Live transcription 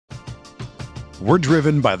We're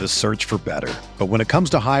driven by the search for better. But when it comes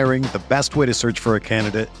to hiring, the best way to search for a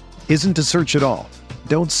candidate isn't to search at all.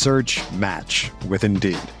 Don't search, match with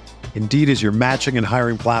Indeed. Indeed is your matching and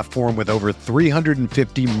hiring platform with over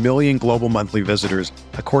 350 million global monthly visitors,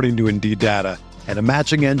 according to Indeed data, and a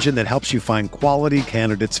matching engine that helps you find quality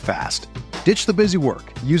candidates fast. Ditch the busy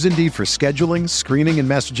work. Use Indeed for scheduling, screening, and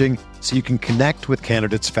messaging so you can connect with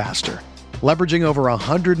candidates faster. Leveraging over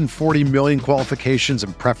 140 million qualifications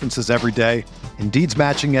and preferences every day, Indeed's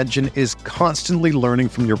matching engine is constantly learning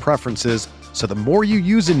from your preferences, so the more you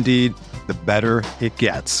use Indeed, the better it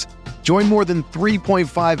gets. Join more than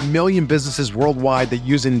 3.5 million businesses worldwide that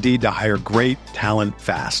use Indeed to hire great talent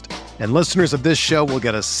fast. And listeners of this show will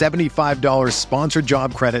get a $75 sponsored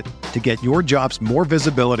job credit to get your jobs more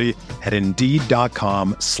visibility at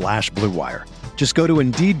Indeed.com/Blue Wire. Just go to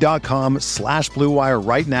Indeed.com/Blue Wire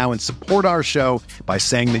right now and support our show by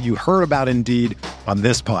saying that you heard about Indeed on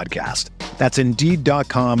this podcast. That's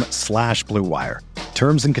Indeed.com/Blue Wire.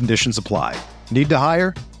 Terms and conditions apply. Need to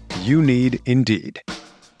hire? You need Indeed.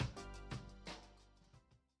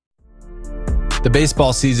 The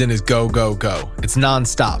baseball season is go, go, go. It's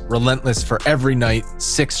nonstop, relentless for every night,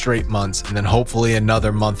 6 straight months, and then hopefully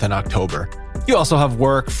another month in October. You also have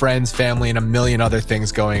work, friends, family, and a million other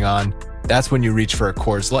things going on. That's when you reach for a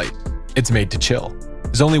Coors Light. It's made to chill.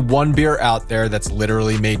 There's only one beer out there that's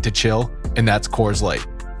literally made to chill, and that's Coors Light.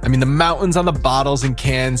 I mean, the mountains on the bottles and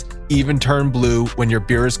cans even turn blue when your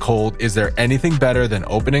beer is cold. Is there anything better than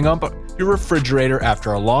opening up your refrigerator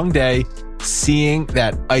after a long day, seeing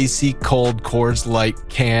that icy cold Coors Light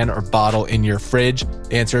can or bottle in your fridge?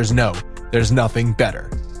 The answer is no. There's nothing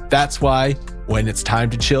better. That's why when it's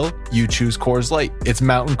time to chill, you choose Coors Light. It's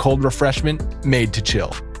mountain cold refreshment made to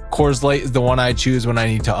chill. Coors Light is the one I choose when I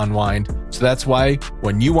need to unwind. So that's why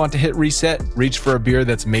when you want to hit reset, reach for a beer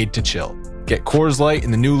that's made to chill. Get Coors Light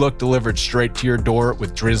in the new look delivered straight to your door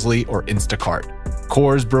with Drizzly or Instacart.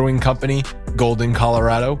 Coors Brewing Company, Golden,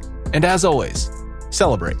 Colorado. And as always,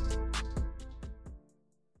 celebrate.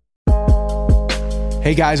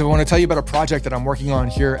 Hey guys, I want to tell you about a project that I'm working on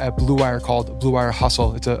here at Blue Wire called Blue Wire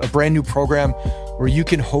Hustle. It's a brand new program where you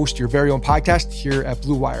can host your very own podcast here at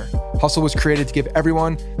Blue Wire. Hustle was created to give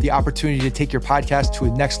everyone the opportunity to take your podcast to a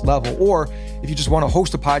next level. Or if you just want to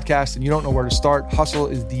host a podcast and you don't know where to start, Hustle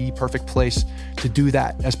is the perfect place to do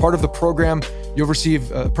that. As part of the program, you'll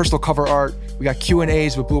receive personal cover art. We got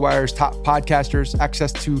Q&As with Blue Wire's top podcasters,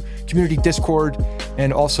 access to community Discord,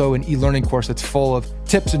 and also an e-learning course that's full of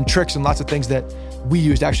tips and tricks and lots of things that we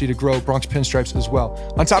used actually to grow Bronx Pinstripes as well.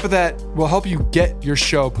 On top of that, we'll help you get your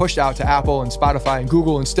show pushed out to Apple and Spotify and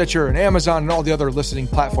Google and Stitcher and Amazon and all the other listening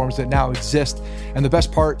platforms that now exist. And the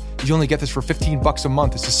best part, you only get this for $15 a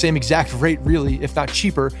month. It's the same exact rate, really, if not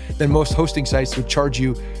cheaper, than most hosting sites would charge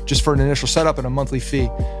you just for an initial setup and a monthly fee.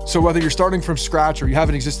 So whether you're starting from scratch or you have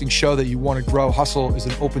an existing show that you want to grow, Hustle is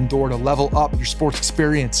an open door to level up your sports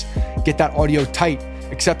experience. Get that audio tight.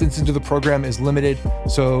 Acceptance into the program is limited,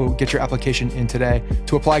 so get your application in today.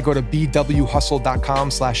 To apply, go to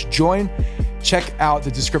bwhustle.com/join. Check out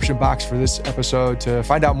the description box for this episode to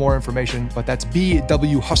find out more information, but that's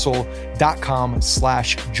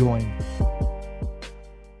bwhustle.com/join.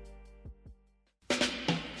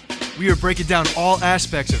 We are breaking down all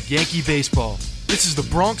aspects of Yankee baseball. This is the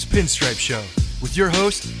Bronx Pinstripe Show with your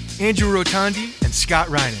hosts, Andrew Rotondi and Scott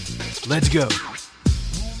Reinen. Let's go.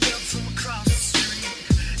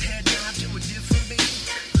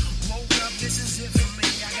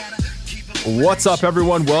 What's up,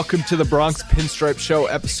 everyone? Welcome to the Bronx Pinstripe Show,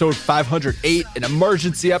 episode 508, an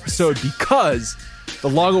emergency episode because the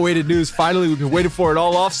long-awaited news, finally, we've been waiting for it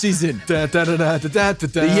all offseason.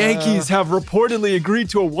 The Yankees have reportedly agreed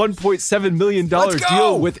to a $1.7 million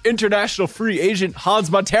deal with international free agent Hans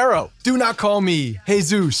Montero. Do not call me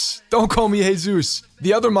Jesus. Don't call me Jesus.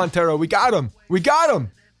 The other Montero, we got him. We got him.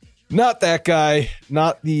 Not that guy,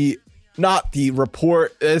 not the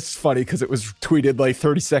report. It's funny because it was tweeted like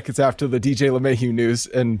 30 seconds after the DJ LeMahieu news.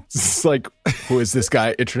 And it's like, who is this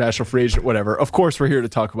guy? International free agent, whatever. Of course, we're here to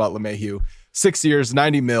talk about LeMahieu. 6 years,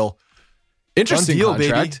 $90 million. Interesting deal,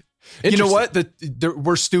 contract. Baby. You know what?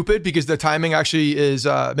 We're stupid because the timing actually is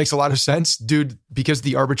makes a lot of sense, dude, because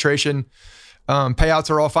the arbitration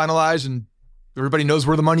payouts are all finalized and everybody knows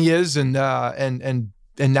where the money is. And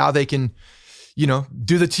now they can,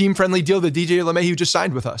 do the team-friendly deal that DJ LeMahieu just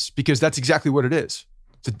signed with us, because that's exactly what it is.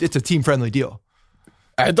 It's a team-friendly deal.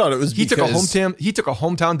 I thought it was he took a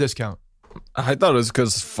hometown discount. I thought it was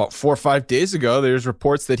because 4 or 5 days ago, there's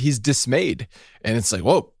reports that he's dismayed. And it's like,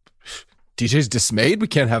 whoa, DJ's dismayed? We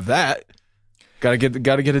can't have that. Got to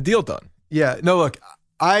get a deal done. Yeah, no, look,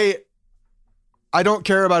 I I don't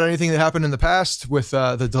care about anything that happened in the past with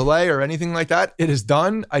the delay or anything like that. It is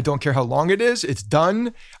done. I don't care how long it is. It's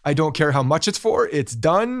done. I don't care how much it's for. It's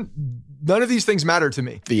done. None of these things matter to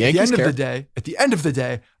me. The Yankees at the end of the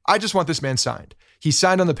day, I just want this man signed. He's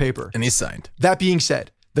signed on the paper. And he's signed. That being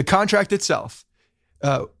said, the contract itself,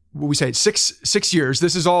 what we say, six years.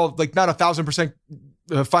 This is all like not 1,000%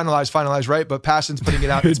 finalized, right? But Passan's putting it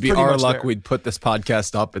out. It'd be our luck we'd put this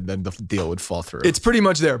podcast up and then the deal would fall through. It's pretty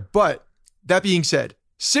much there. But that being said,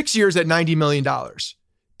 6 years at $90 million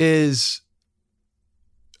is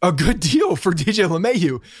a good deal for DJ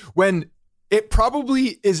LeMahieu when it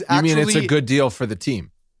probably is actually... You mean it's a good deal for the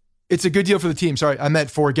team? It's a good deal for the team. Sorry, I meant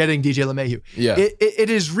for getting DJ LeMahieu. Yeah. It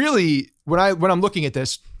is really, when I'm looking at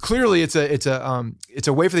this, clearly it's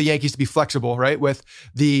a way for the Yankees to be flexible, right? With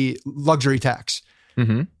the luxury tax.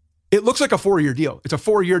 Mm-hmm. It looks like a 4-year deal. It's a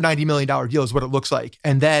 4-year, $90 million deal is what it looks like.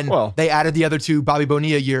 And then they added the other 2 Bobby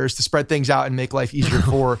Bonilla years to spread things out and make life easier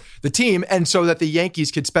for the team. And so that the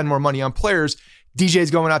Yankees could spend more money on players, DJ's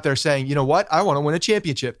going out there saying, you know what? I want to win a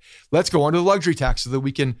championship. Let's go under the luxury tax so that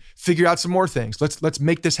we can figure out some more things. Let's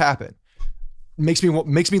make this happen. Makes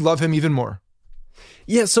me love him even more.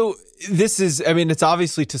 Yeah, so this is, I mean, it's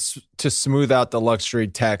obviously to smooth out the luxury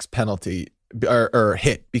tax penalty or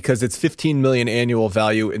hit, because it's 15 million annual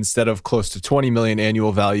value instead of close to 20 million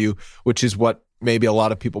annual value, which is what maybe a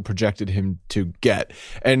lot of people projected him to get.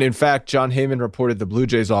 And in fact, John Heyman reported the Blue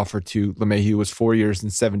Jays offer to LeMahieu was 4 years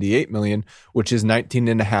and 78 million, which is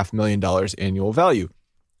 $19.5 million annual value,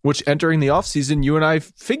 which entering the offseason, you and I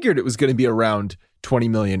figured it was going to be around 20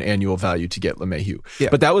 million annual value to get LeMahieu. Yeah.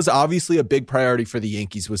 But that was obviously a big priority for the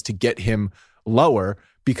Yankees, was to get him lower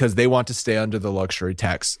because they want to stay under the luxury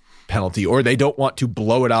tax penalty, or they don't want to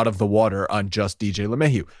blow it out of the water on just DJ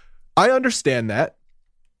LeMahieu. I understand that.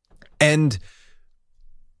 And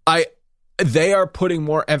they are putting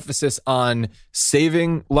more emphasis on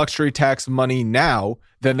saving luxury tax money now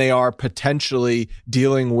than they are potentially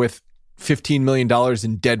dealing with $15 million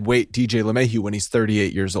in dead weight DJ LeMahieu when he's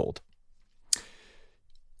 38 years old.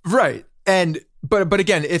 Right. And but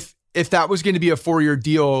again, if that was going to be a 4-year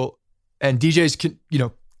deal and DJ's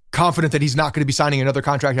confident that he's not going to be signing another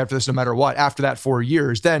contract after this no matter what, after that 4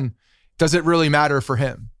 years, then does it really matter for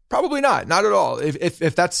him? Probably not at all.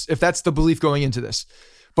 If that's the belief going into this.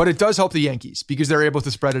 But it does help the Yankees because they're able to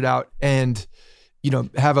spread it out and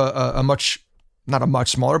have a much, not a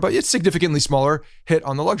much smaller, but it's significantly smaller hit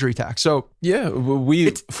on the luxury tax. So yeah,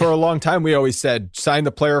 for a long time we always said sign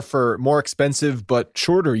the player for more expensive but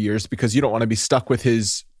shorter years because you don't want to be stuck with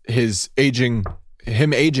him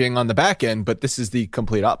aging on the back end. But this is the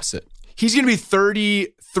complete opposite. He's going to be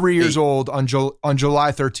 33 years old on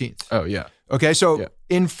July 13th. Oh yeah. Okay, so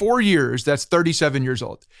in 4 years, that's 37 years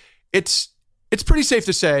old. It's pretty safe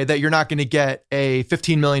to say that you're not going to get a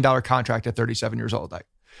 $15 million contract at 37 years old.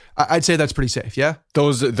 I'd say that's pretty safe, yeah?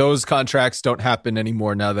 Those contracts don't happen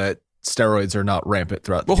anymore now that steroids are not rampant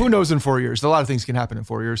throughout the game. Who knows in 4 years? A lot of things can happen in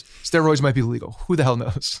 4 years. Steroids might be legal. Who the hell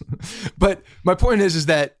knows? But my point is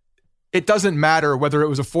that it doesn't matter whether it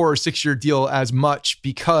was a 4 or 6 year deal as much,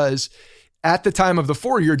 because at the time of the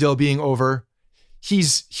 4-year deal being over,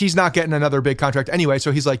 he's not getting another big contract anyway.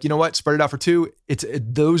 So he's like, you know what? Spread it out for 2. It's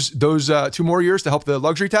those 2 more years to help the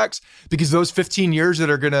luxury tax, because those 15 years those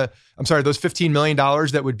 $15 million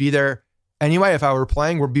that would be there anyway, if I were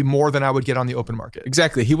playing, would be more than I would get on the open market.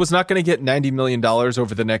 Exactly. He was not going to get $90 million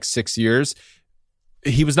over the next 6 years.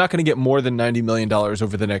 He was not going to get more than $90 million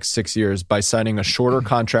over the next 6 years by signing a shorter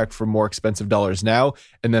contract for more expensive dollars now,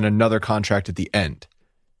 and then another contract at the end.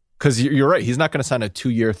 Because you're right, he's not going to sign a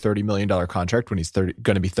 2-year, $30 million contract when he's going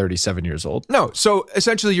to be 37 years old. No, so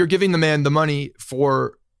essentially you're giving the man the money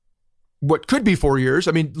for what could be 4 years.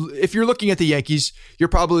 I mean, if you're looking at the Yankees, you're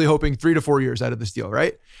probably hoping 3 to 4 years out of this deal,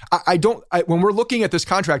 right? When we're looking at this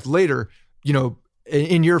contract later,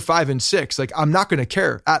 in year 5 and 6, like I'm not going to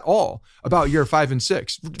care at all about year 5 and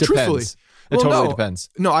 6. Depends. Truthfully, it totally depends.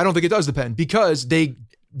 No, I don't think it does depend, because the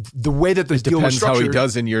way that this deal was structured, how he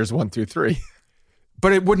does in years 1 through 3.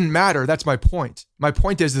 But it wouldn't matter. That's my point. My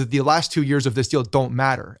point is that the last 2 years of this deal don't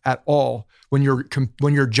matter at all when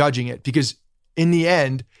you're judging it, because in the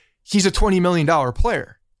end, he's a $20 million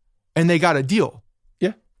player, and they got a deal.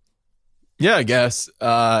 Yeah, I guess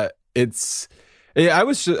I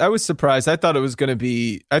was surprised. I thought it was going to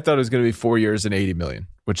be 4 years and 80 million,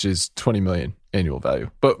 which is 20 million annual value.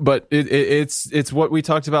 But it's what we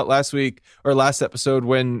talked about last week or last episode,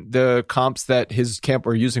 when the comps that his camp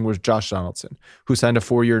were using was Josh Donaldson, who signed a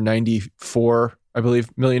 4-year, $94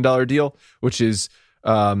 million deal, which is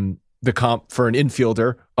the comp for an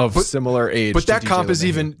infielder of similar age. But that comp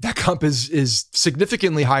is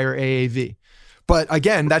significantly higher AAV. But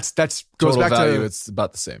again, that's goes total back value, to it's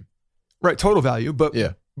about the same. Right, total value. But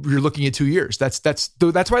yeah, you're looking at 2 years. That's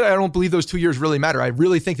why I don't believe those 2 years really matter. I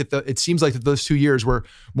really think that it seems like that those 2 years were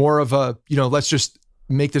more of a, let's just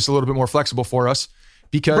make this a little bit more flexible for us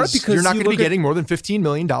because you're not going to be getting more than $15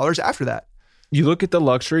 million after that. You look at the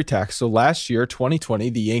luxury tax. So last year, 2020,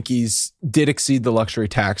 the Yankees did exceed the luxury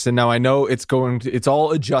tax. And now I know it's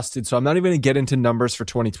all adjusted. So I'm not even going to get into numbers for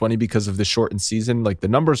 2020 because of the shortened season. Like the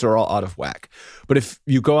numbers are all out of whack. But if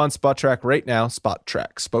you go on Spotrac right now,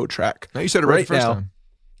 Spotrac. Now you said it right the first time.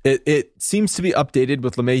 It seems to be updated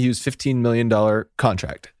with LeMahieu's $15 million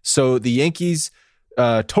contract. So the Yankees'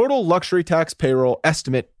 total luxury tax payroll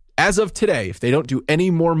estimate as of today, if they don't do any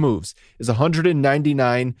more moves, is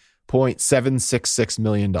 $199.766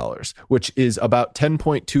 million, which is about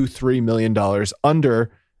 $10.23 million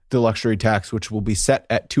under the luxury tax, which will be set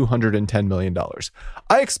at $210 million.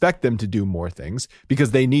 I expect them to do more things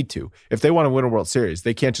because they need to. If they want to win a World Series,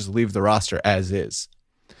 they can't just leave the roster as is.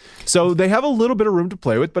 So they have a little bit of room to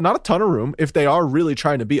play with, but not a ton of room if they are really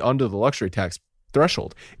trying to be under the luxury tax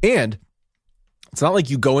threshold. And it's not like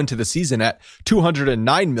you go into the season at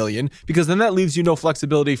 $209 million because then that leaves you no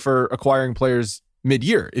flexibility for acquiring players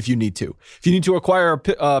mid-year if you need to. If you need to acquire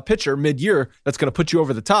a pitcher mid-year that's going to put you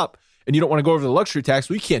over the top and you don't want to go over the luxury tax,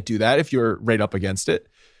 well, you can't do that if you're right up against it.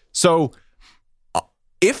 So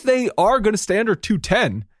if they are going to stay under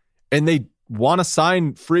 210 and they want to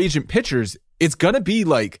sign free agent pitchers, it's going to be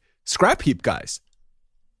like scrap heap guys.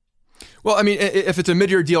 Well, I mean, if it's a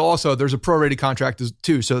mid-year deal also, there's a prorated contract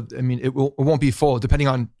too. So, I mean, it won't be full depending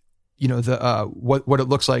on, the what it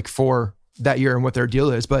looks like for that year and what their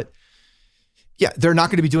deal is. But yeah, they're not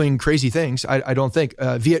going to be doing crazy things. I don't think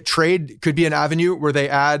via trade could be an avenue where they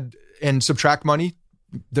add and subtract money.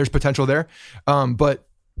 There's potential there. But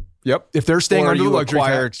yep, if they're staying under the luxury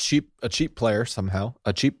tax, a cheap player somehow,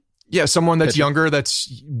 someone that's pitcher. Younger, that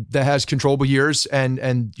has controllable years,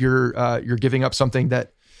 and you're giving up something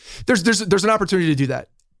that there's an opportunity to do that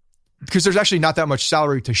because there's actually not that much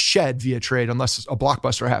salary to shed via trade unless a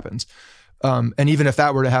blockbuster happens. And even if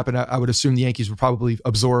that were to happen, I would assume the Yankees would probably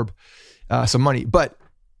absorb some money, but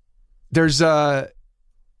there's not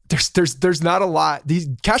a lot.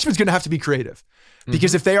 Cashman's going to have to be creative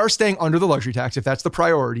because if they are staying under the luxury tax, if that's the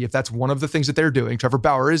priority, if that's one of the things that they're doing, Trevor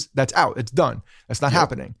Bauer that's out, it's done. That's not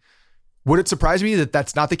happening. Would it surprise me that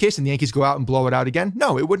that's not the case and the Yankees go out and blow it out again?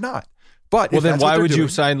 No, it would not. But then why would you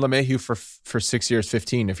sign LeMahieu for 6 years,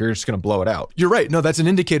 15 if you're just going to blow it out? You're right. No, that's an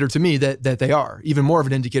indicator to me that they are even more of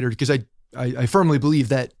an indicator because I firmly believe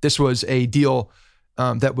that this was a deal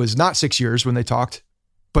that was not 6 years when they talked,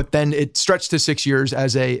 but then it stretched to 6 years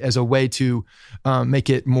as a way to make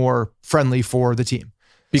it more friendly for the team.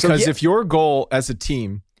 Because if your goal as a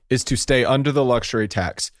team is to stay under the luxury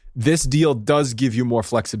tax, this deal does give you more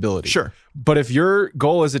flexibility. Sure. But if your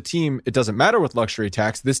goal as a team, it doesn't matter with luxury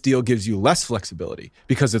tax, this deal gives you less flexibility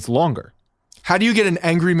because it's longer. How do you get an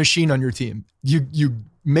angry machine on your team? You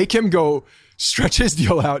make him go stretch his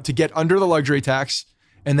deal out to get under the luxury tax,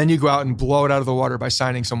 and then you go out and blow it out of the water by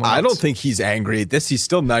signing someone else. I don't think he's angry at this. He's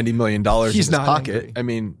still $90 million in his pocket. Angry. I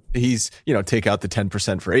mean, he's, take out the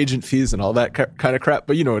 10% for agent fees and all that kind of crap,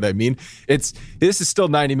 but you know what I mean? This is still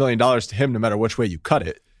 $90 million to him no matter which way you cut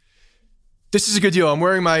it. This is a good deal. I'm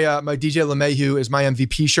wearing my DJ LeMahieu is my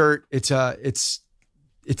MVP shirt. It's the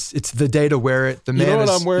day to wear it. The man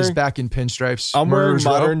is back in pinstripes. I'm wearing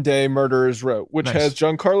Modern Day Murderer's Row, which has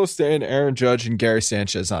Giancarlo Stanton, Aaron Judge, and Gary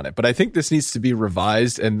Sanchez on it. But I think this needs to be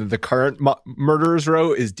revised, and the current Murderer's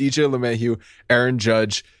Row is DJ LeMahieu, Aaron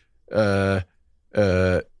Judge, I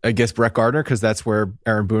guess Brett Gardner, because that's where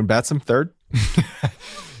Aaron Boone bats him third.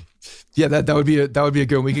 Yeah, that would be a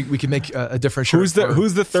good one. We could make a different shirt.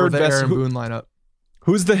 Who's the third best Aaron Boone lineup?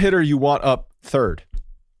 Who's the hitter you want up third?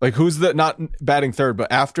 Like who's the not batting third,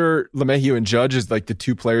 but after LeMahieu and Judge is like the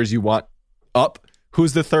two players you want up.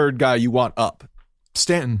 Who's the third guy you want up?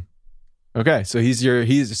 Stanton. Okay, so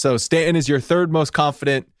so Stanton is your third most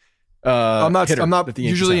confident. I'm not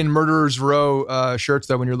usually in Murderer's Row shirts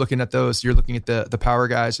though. When you're looking at those, you're looking at the power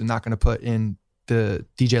guys and not going to put in the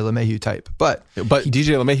DJ LeMahieu type. But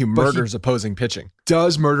DJ LeMahieu murders opposing pitching.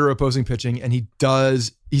 Does murder opposing pitching, and he's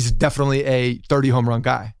definitely a 30 home run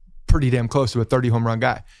guy. Pretty damn close to a 30 home run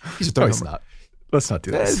guy. He's a 30 home run. Let's not do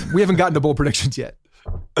this. We haven't gotten to bowl predictions yet.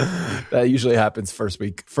 That usually happens first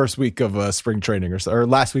week of spring training or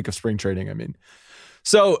last week of spring training. I mean,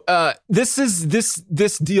 so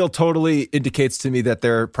this deal totally indicates to me that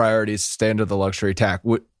their priorities stay under the luxury tax,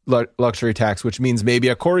 which means maybe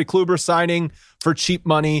a Corey Kluber signing for cheap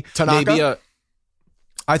money. Tanaka.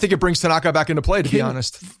 I think it brings Tanaka back into play, to be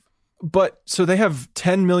honest. But so they have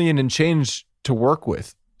 $10 million and change to work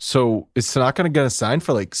with. So is Tanaka going to sign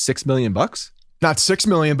for like $6 million? Not $6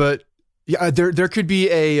 million, but yeah, there could be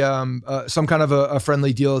a some kind of a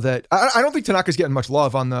friendly deal that I don't think Tanaka's getting much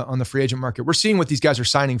love on the free agent market. We're seeing what these guys are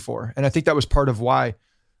signing for, and I think that was part of why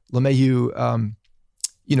LeMahieu,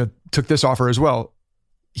 took this offer as well.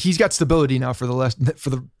 He's got stability now for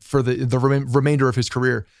the remainder of his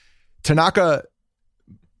career. Tanaka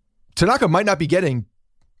might not be getting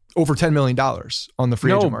over $10 million on the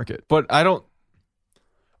free agent market, but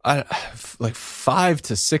like $5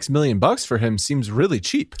 to $6 million for him seems really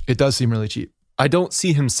cheap. It does seem really cheap. I don't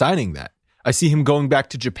see him signing that. I see him going back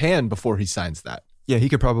to Japan before he signs that. Yeah, he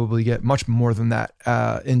could probably get much more than that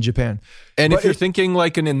in Japan. And if you're thinking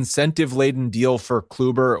like an incentive-laden deal for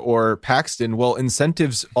Kluber or Paxton, well,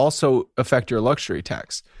 incentives also affect your luxury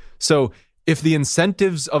tax. So if the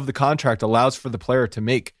incentives of the contract allows for the player to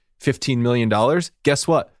make $15 million, guess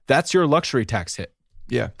what? That's your luxury tax hit.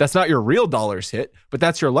 Yeah. That's not your real dollars hit, but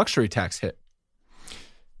that's your luxury tax hit.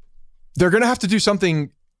 They're going to have to do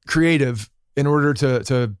something creative in order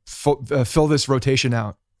to fill this rotation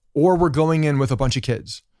out, or we're going in with a bunch of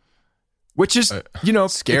kids, which is,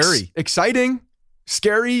 scary, exciting,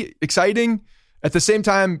 at the same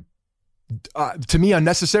time, to me,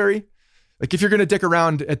 unnecessary. Like if you're going to dick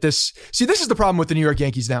around at this, see, this is the problem with the New York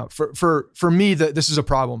Yankees now. For me, this is a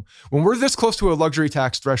problem. When we're this close to a luxury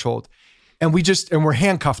tax threshold, and we're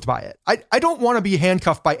handcuffed by it. I don't want to be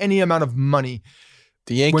handcuffed by any amount of money.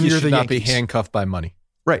 The Yankees should not be handcuffed by money.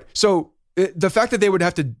 Right. So the fact that they would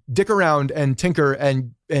have to dick around and tinker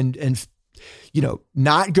and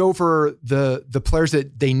not go for the players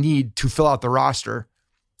that they need to fill out the roster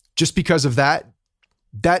just because of that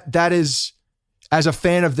is, as a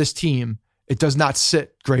fan of this team, it does not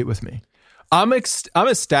sit great with me. I'm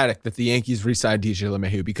ecstatic that the Yankees re-signed DJ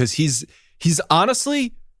LeMahieu because he's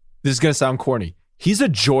honestly, this is going to sound corny, he's a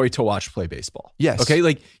joy to watch play baseball. Yes. Okay.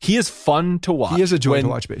 Like he is fun to watch. He is a joy to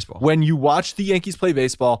watch baseball. When you watch the Yankees play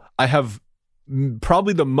baseball, I have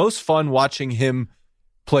probably the most fun watching him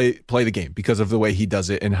play the game because of the way he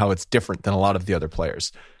does it and how it's different than a lot of the other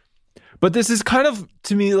players. But this is kind of,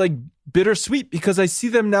 to me, like bittersweet because I see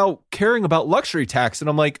them now caring about luxury tax. And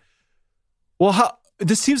I'm like, well,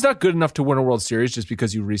 this team's not good enough to win a World Series just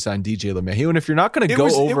because you re-signed DJ LeMahieu. And if you're not going to go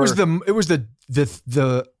over... It was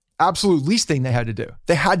the absolute least thing they had to do.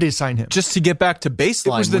 They had to sign him. Just to get back to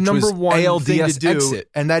baseline, it was the number one ALDS thing to do. Exit.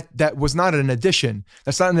 And that was not an addition.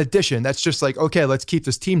 That's not an addition. That's just like, okay, let's keep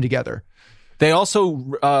this team together. They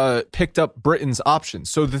also picked up Britain's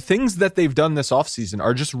options. So the things that they've done this offseason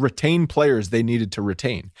are just retain players they needed to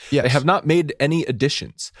retain. Yes. They have not made any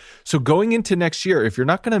additions. So going into next year, if you're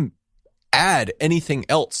not going to add anything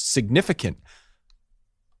else significant,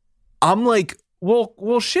 I'm like,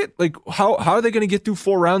 well, shit. Like, how are they going to get through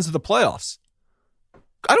 4 rounds of the playoffs?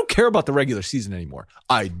 I don't care about the regular season anymore.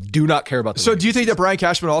 I do not care about the So do you think that Brian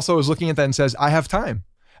Cashman also is looking at that and says, I have time.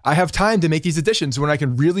 I have time to make these additions when I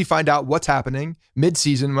can really find out what's happening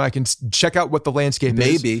mid-season, when I can check out what the landscape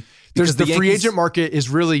is. Maybe. There's the free agent market is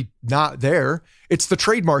really not there. It's the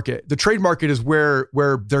trade market. The trade market is where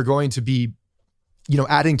they're going to be,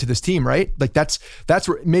 adding to this team, right? Like that's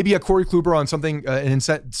where maybe a Corey Kluber on something,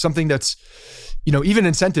 something that's, even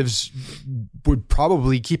incentives would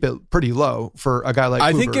probably keep it pretty low for a guy like Kluber.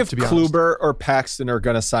 I think if Kluber or Paxton are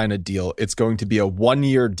going to sign a deal, it's going to be a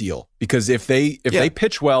 1-year deal because if they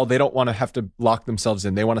pitch well, they don't want to have to lock themselves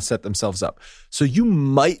in. They want to set themselves up. So you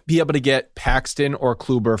might be able to get Paxton or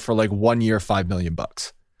Kluber for like 1 year, $5 million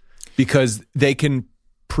because they can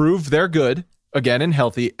prove they're good again and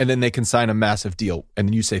healthy, and then they can sign a massive deal. And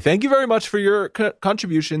then you say, thank you very much for your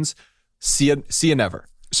contributions. See you never.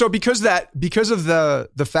 So because of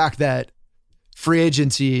the fact that free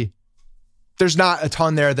agency, there's not a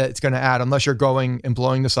ton there that's going to add unless you're going and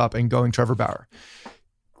blowing this up and going Trevor Bauer.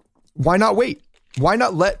 Why not wait? Why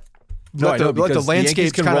not let the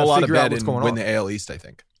landscape kind of figure out what's going on? Win the AL East, I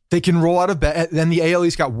think. They can roll out of bed. Then the AL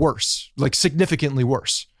East got worse, like significantly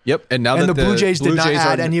worse. Yep. And now the Blue Jays did not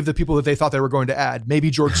add any of the people that they thought they were going to add. Maybe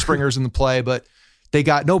George Springer's in the play, but they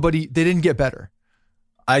got nobody. They didn't get better.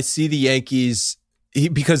 I see the Yankees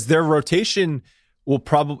because their rotation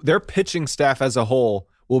their pitching staff as a whole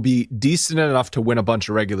will be decent enough to win a bunch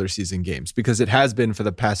of regular season games because it has been for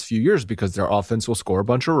the past few years because their offense will score a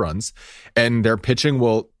bunch of runs and their pitching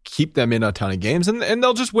will keep them in a ton of games and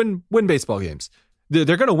they'll just win baseball games. They're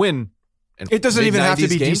going to win. It doesn't even have to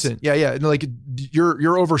be decent. Yeah. Like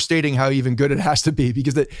you're overstating how even good it has to be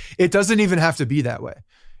because it doesn't even have to be that way.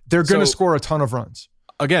 They're going to score a ton of runs.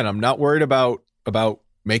 Again, I'm not worried about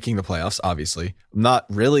making the playoffs, obviously. I'm not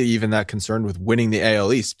really even that concerned with winning the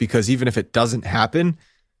AL East because even if it doesn't happen,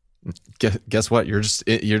 Guess what? You're just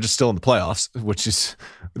still in the playoffs, which is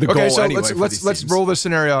the goal. Okay, so anyway let's roll this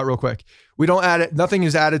scenario out real quick. We don't add it. Nothing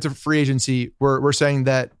is added to free agency. We're saying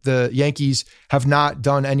that the Yankees have not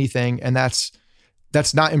done anything, and that's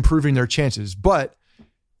not improving their chances. But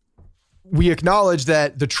we acknowledge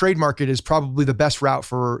that the trade market is probably the best route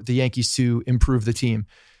for the Yankees to improve the team.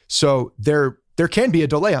 So there can be a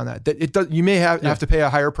delay on that. You may have to pay a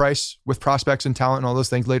higher price with prospects and talent and all those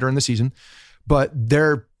things later in the season, but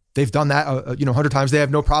they've done that 100 times. They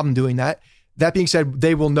have no problem doing that. That being said,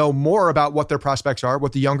 they will know more about what their prospects are,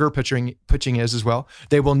 what the younger pitching is as well.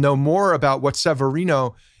 They will know more about what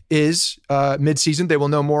Severino is midseason. They will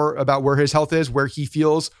know more about where his health is, where he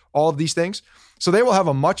feels, all of these things. So they will have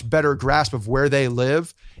a much better grasp of where they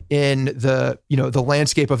live in the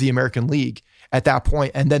landscape of the American League at that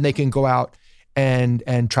point, and then they can go out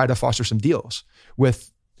and try to foster some deals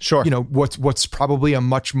with what's probably a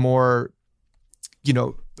much more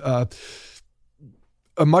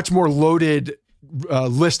a much more loaded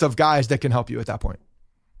list of guys that can help you at that point.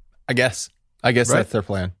 I guess right? That's their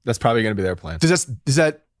plan. That's probably going to be their plan. Does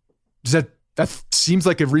that seems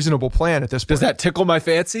like a reasonable plan at this point? Does that tickle my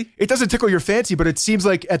fancy? It doesn't tickle your fancy, but it seems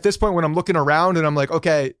like at this point when I'm looking around and I'm like,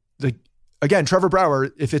 okay, again, Trevor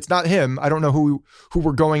Bauer, if it's not him, I don't know who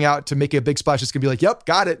we're going out to make a big splash. It's going to be like, yep,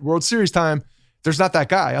 got it. World Series time. There's not that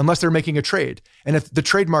guy unless they're making a trade. And if the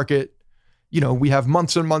trade market, we have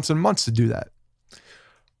months and months and months to do that.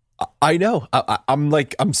 I know.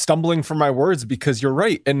 I'm stumbling for my words because you're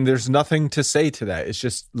right. And there's nothing to say to that. It's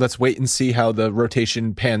just, let's wait and see how the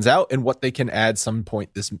rotation pans out and what they can add some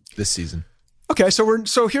point this season. Okay.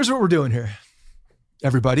 So here's what we're doing here.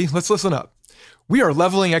 Everybody, let's listen up. We are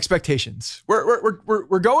leveling expectations.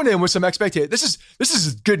 We're going in with some expectations. This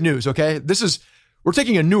is good news. Okay. We're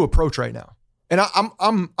taking a new approach right now. And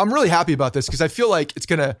I'm really happy about this because I feel like it's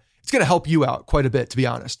going to help you out quite a bit, to be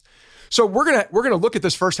honest. So we're gonna look at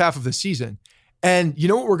this first half of the season, and you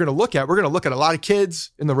know what we're gonna look at? We're gonna look at a lot of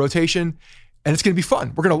kids in the rotation, and it's gonna be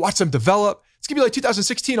fun. We're gonna watch them develop. It's gonna be like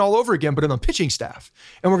 2016 all over again, but on the pitching staff.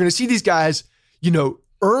 And we're gonna see these guys,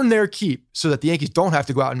 earn their keep so that the Yankees don't have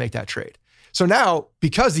to go out and make that trade. So now,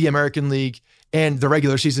 because the American League and the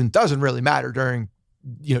regular season doesn't really matter during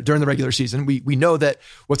the regular season, we know that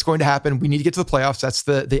what's going to happen. We need to get to the playoffs. That's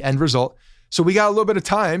the end result. So we got a little bit of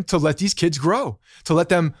time to let these kids grow, to let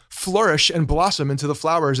them flourish and blossom into the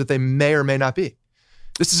flowers that they may or may not be.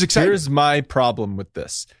 This is exciting. Here's my problem with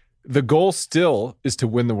this. The goal still is to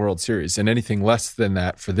win the World Series, and anything less than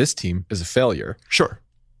that for this team is a failure. Sure.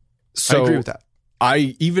 So I agree with that.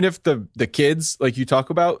 Even if the kids, like you talk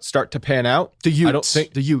about, start to pan out, the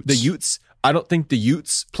Utes. I don't think the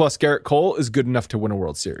Utes plus Garrett Cole is good enough to win a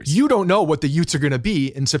World Series. You don't know what the Utes are going to be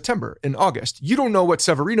in September, in August. You don't know what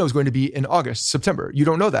Severino is going to be in August, September. You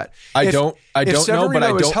don't know that. I don't know, but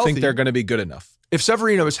I don't think they're going to be good enough. If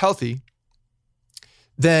Severino is healthy,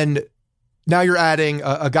 then now you're adding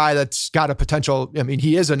a guy that's got a potential. I mean,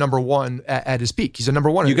 he is a number one at his peak. He's a number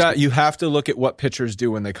one. You have to look at what pitchers do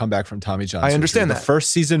when they come back from Tommy John surgery. I understand that. The first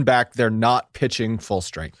season back, they're not pitching full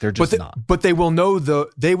strength. They're just not. But they will know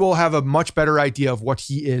they will have a much better idea of what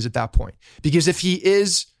he is at that point. Because if he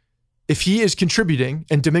is contributing,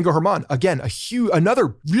 and Domingo Germán, again,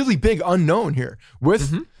 another really big unknown here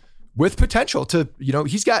with potential to,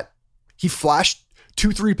 he flashed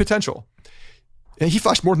 2-3 potential. And he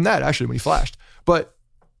flashed more than that, actually, when he flashed. But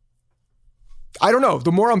I don't know.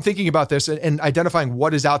 The more I'm thinking about this and identifying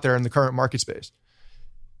what is out there in the current market space,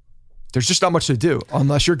 there's just not much to do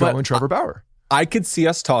unless you're going Trevor Bauer. I could see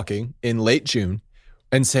us talking in late June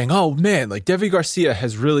and saying, oh, man, like Deivi Garcia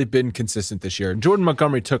has really been consistent this year. And Jordan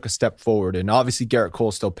Montgomery took a step forward. And obviously Garrett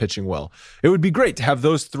Cole's still pitching well. It would be great to have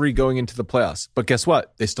those three going into the playoffs. But guess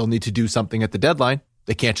what? They still need to do something at the deadline.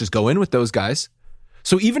 They can't just go in with those guys.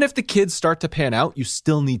 So even if the kids start to pan out, you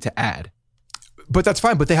still need to add. But that's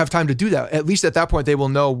fine. But they have time to do that. At least at that point, they will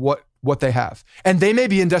know what they have, and they may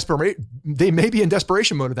be in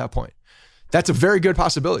desperation mode at that point. That's a very good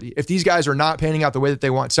possibility. If these guys are not panning out the way that they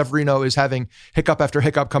want, Severino is having hiccup after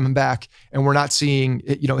hiccup coming back, and we're not seeing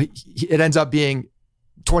it. It ends up being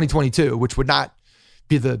 2022, which would not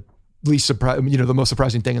be the least the most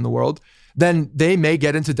surprising thing in the world. Then they may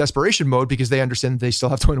get into desperation mode because they understand that they still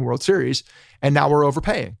have to win a World Series, and now we're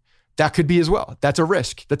overpaying. That could be as well. That's a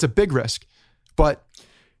risk. That's a big risk. But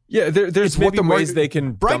yeah, there's maybe ways they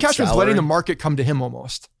can. Brian Cashman's letting the market come to him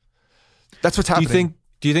almost. That's what's happening.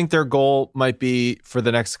 Do you think their goal might be for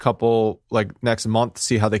the next next month,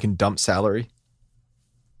 see how they can dump salary?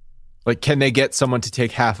 Like, can they get someone to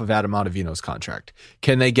take half of Adam Ottavino's contract?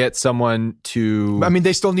 Can they get someone to? I mean,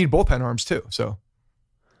 they still need bullpen arms too. So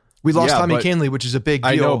we lost Tommy Kahnle, which is a big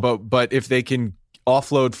deal. I know, but if they can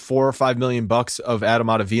offload $4 or $5 million of Adam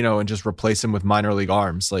Ottavino and just replace him with minor league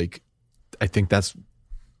arms. Like, I think that's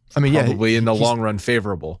probably in the long run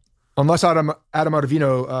favorable. Unless Adam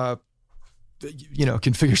Ottavino,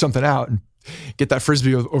 can figure something out and get that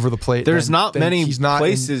frisbee over the plate. There's not many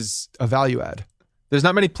places a value add. There's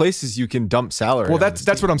not many places you can dump salary. Well,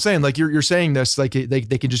 that's what I'm saying. Like you're saying this, like they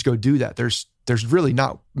can just go do that. There's really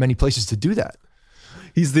not many places to do that.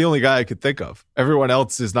 He's the only guy I could think of. Everyone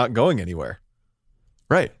else is not going anywhere.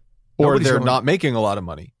 Right. Or they're not making a lot of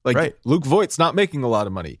money. Like right. Luke Voigt's not making a lot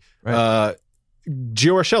of money. Right.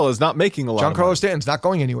 Gio Urshela is not making a lot of money. Giancarlo Stanton's not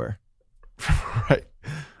going anywhere.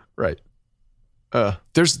 Right.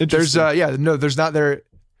 There's not there.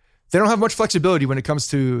 They don't have much flexibility when it comes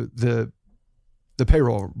to the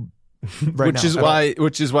payroll right now.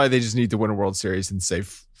 Which is why they just need to win a World Series and say,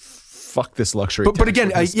 fuck this luxury. But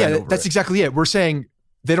again, that's exactly it. We're saying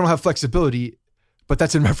they don't have flexibility, but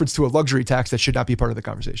that's in reference to a luxury tax that should not be part of the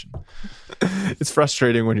conversation. It's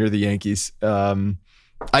frustrating when you're the Yankees.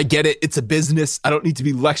 I get it. It's a business. I don't need to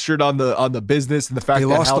be lectured on the business and the fact they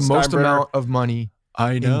that lost the most amount of money.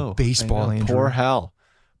 I know. In baseball, Andrew.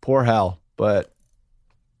 Poor Hal. But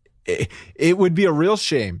it would be a real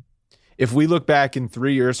shame if we look back in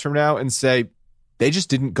 3 years from now and say they just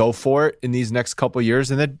didn't go for it in these next couple of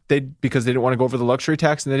years, and that because they didn't want to go over the luxury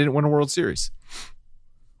tax and they didn't win a World Series.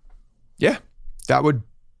 Yeah, that would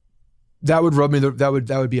rub me. That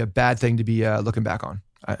would be a bad thing to be looking back on,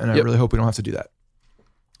 I really hope we don't have to do that.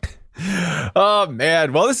 Oh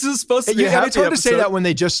man! Well, this is supposed to be. It's hard to say that when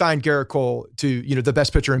they just signed Garrett Cole to the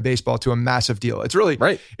best pitcher in baseball to a massive deal. It's really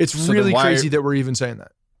right. It's really crazy that we're even saying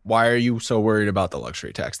that. Why are you so worried about the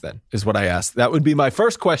luxury tax then? Is what I asked. That would be my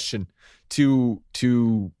first question to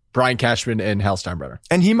Brian Cashman and Hal Steinbrenner.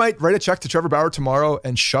 And he might write a check to Trevor Bauer tomorrow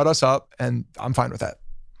and shut us up, and I'm fine with that.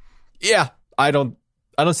 Yeah, I don't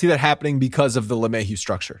see that happening because of the LeMahieu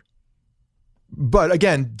structure. But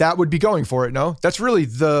again, that would be going for it. No, that's really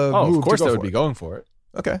the move. Of course, that would be going for it.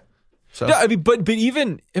 Okay. So yeah, but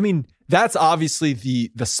that's obviously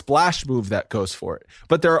the splash move that goes for it.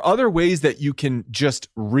 But there are other ways that you can just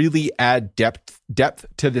really add depth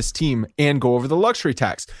to this team and go over the luxury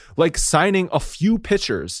tax, like signing a few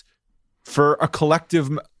pitchers for a collective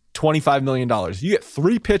 $25 million. You get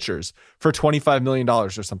 3 pitchers for $25 million or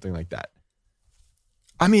something like that.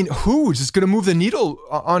 I mean, who's just going to move the needle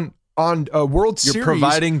on a World Series? You're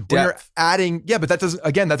providing depth. You're adding, but that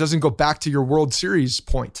doesn't go back to your World Series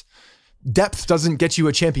point. Depth doesn't get you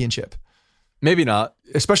a championship. Maybe not.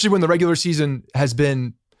 Especially when the regular season has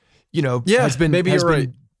been, made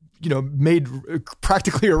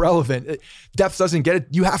practically irrelevant. Depth doesn't get it.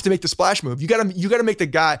 You have to make the splash move. You got to make the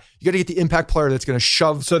guy. You got to get the impact player that's going to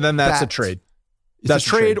shove. So then that's a trade. That's a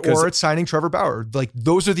trade, or it's signing Trevor Bauer. Like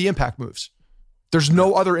those are the impact moves. There's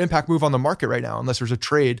no other impact move on the market right now unless there's a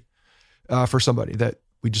trade for somebody that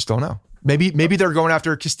we just don't know. Maybe they're going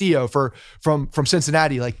after Castillo from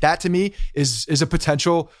Cincinnati. Like that to me is a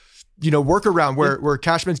potential, workaround where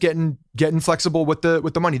Cashman's getting flexible with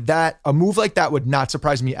the money. That a move like that would not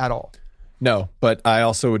surprise me at all. No, but I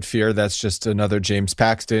also would fear that's just another James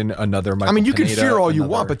Paxton, another Michael you Pineda, can fear all you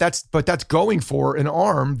want, but that's going for an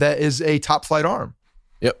arm that is a top flight arm.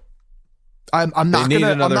 Yep. I'm not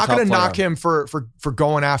gonna knock him for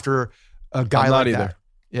going after a guy like either. that.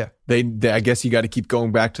 Yeah. I guess you got to keep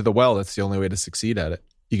going back to the well. That's the only way to succeed at it.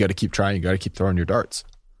 You got to keep trying. You got to keep throwing your darts.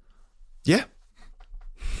 Yeah.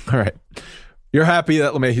 All right. You're happy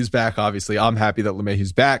that LeMahieu's back, obviously. I'm happy that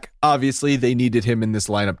LeMahieu's back. Obviously, they needed him in this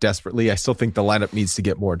lineup desperately. I still think the lineup needs to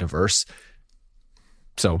get more diverse.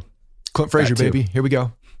 So, Clint Frazier, baby. Here we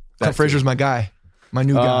go. Clint Frazier's my guy. My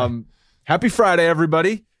new guy. Happy Friday,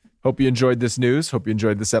 everybody. Hope you enjoyed this news. Hope you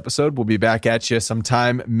enjoyed this episode. We'll be back at you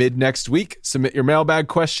sometime mid next week. Submit your mailbag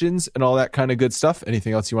questions and all that kind of good stuff.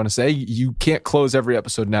 Anything else you want to say? You can't close every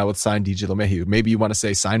episode now with sign DJ LeMahieu. Maybe you want to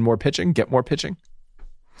say sign more pitching, get more pitching.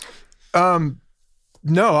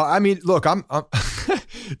 No, I mean, look, I'm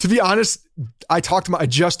to be honest, I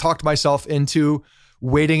just talked myself into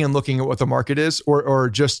waiting and looking at what the market is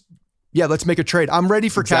or just, let's make a trade. I'm ready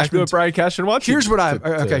for exactly Cashman. What Brian Cashman wants. Here's what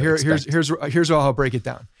here's how I'll break it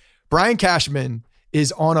down. Brian Cashman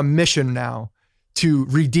is on a mission now to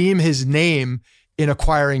redeem his name in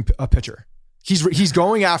acquiring a pitcher. He's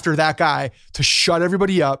going after that guy to shut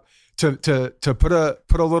everybody up, to put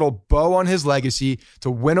a little bow on his legacy, to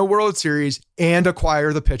win a World Series and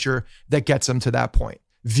acquire the pitcher that gets him to that point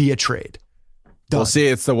via trade. Done. We'll see.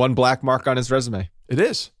 It's the one black mark on his resume. It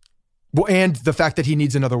is. Well, and the fact that he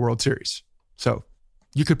needs another World Series. So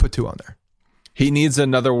you could put 2 on there. He needs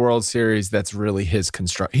another World Series that's really his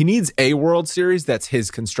construction. He needs a World Series that's his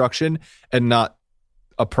construction and not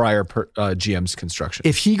a prior GM's construction.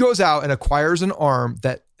 If he goes out and acquires an arm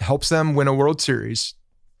that helps them win a World Series,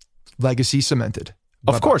 legacy cemented.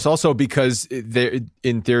 Of course, also because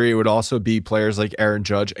in theory, it would also be players like Aaron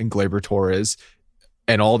Judge and Gleyber Torres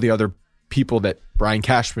and all the other people that Brian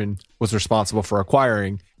Cashman was responsible for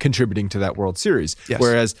acquiring, contributing to that World Series. Yes.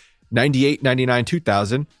 Whereas 98, 99,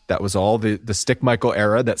 2000, that was all the Stick Michael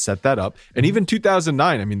era that set that up. And even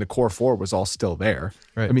 2009, I mean, the core four was all still there.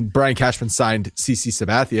 Right. I mean, Brian Cashman signed CC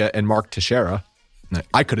Sabathia and Mark Teixeira.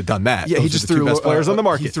 I could have done that. Yeah, Those he just are the threw two best players on the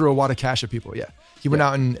market. He threw a wad of cash at people. Yeah, he went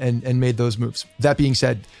out and made those moves. That being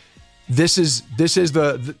said, this is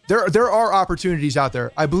there are opportunities out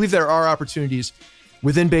there. I believe there are opportunities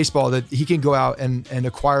within baseball that he can go out and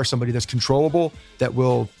acquire somebody that's controllable, that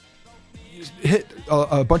will hit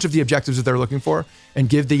a bunch of the objectives that they're looking for, and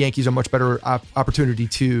give the Yankees a much better opportunity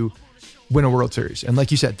to win a World Series. And like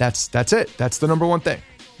you said, that's it. That's the number one thing.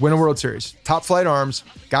 Win a World Series. Top flight arms,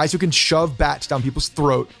 guys who can shove bats down people's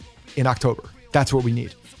throat in October. That's what we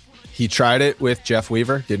need. He tried it with Jeff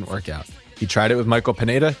Weaver, didn't work out. He tried it with Michael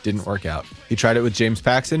Pineda, didn't work out. He tried it with James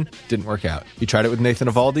Paxton, didn't work out. He tried it with Nathan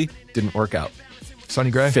Eovaldi, didn't work out. Sonny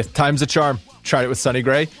Gray. 5th time's a charm. Tried it with Sonny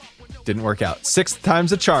Gray, didn't work out. 6th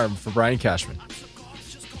time's a charm for Brian Cashman.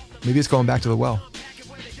 Maybe it's going back to the well.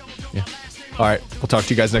 Yeah. All right. We'll talk to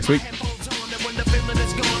you guys next week.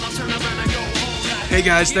 Hey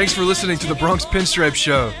guys, thanks for listening to the Bronx Pinstripe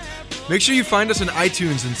Show. Make sure you find us on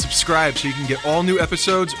iTunes and subscribe so you can get all new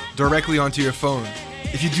episodes directly onto your phone.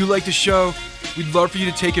 If you do like the show, we'd love for you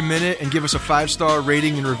to take a minute and give us a 5-star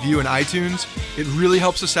rating and review on iTunes. It really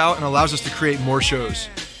helps us out and allows us to create more shows.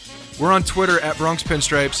 We're on Twitter at Bronx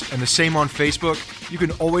Pinstripes and the same on Facebook. You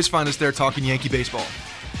can always find us there talking Yankee baseball.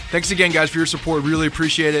 Thanks again, guys, for your support. Really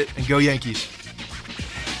appreciate it, and go Yankees.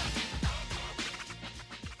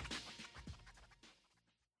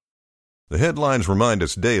 The headlines remind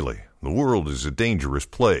us daily, the world is a dangerous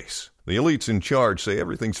place. The elites in charge say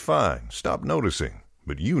everything's fine, stop noticing.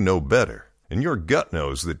 But you know better. And your gut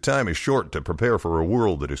knows that time is short to prepare for a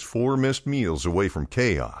world that is 4 missed meals away from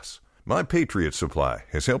chaos. My Patriot Supply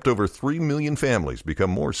has helped over 3 million families become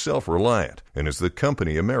more self-reliant and is the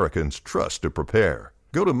company Americans trust to prepare.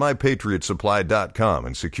 Go to MyPatriotSupply.com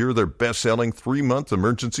and secure their best-selling 3-month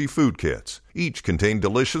emergency food kits. Each contain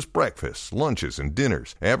delicious breakfasts, lunches, and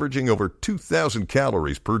dinners, averaging over 2,000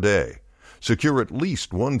 calories per day. Secure at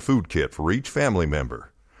least 1 food kit for each family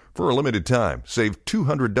member. For a limited time, save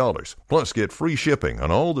 $200, plus get free shipping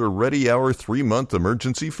on all their Ready Hour 3-month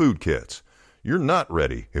emergency food kits. You're not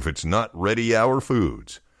ready if it's not Ready Hour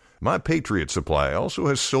Foods. My Patriot Supply also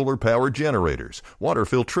has solar power generators, water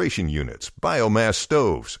filtration units, biomass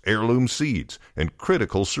stoves, heirloom seeds, and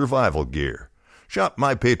critical survival gear. Shop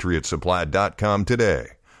MyPatriotSupply.com today.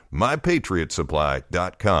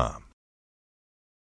 MyPatriotSupply.com.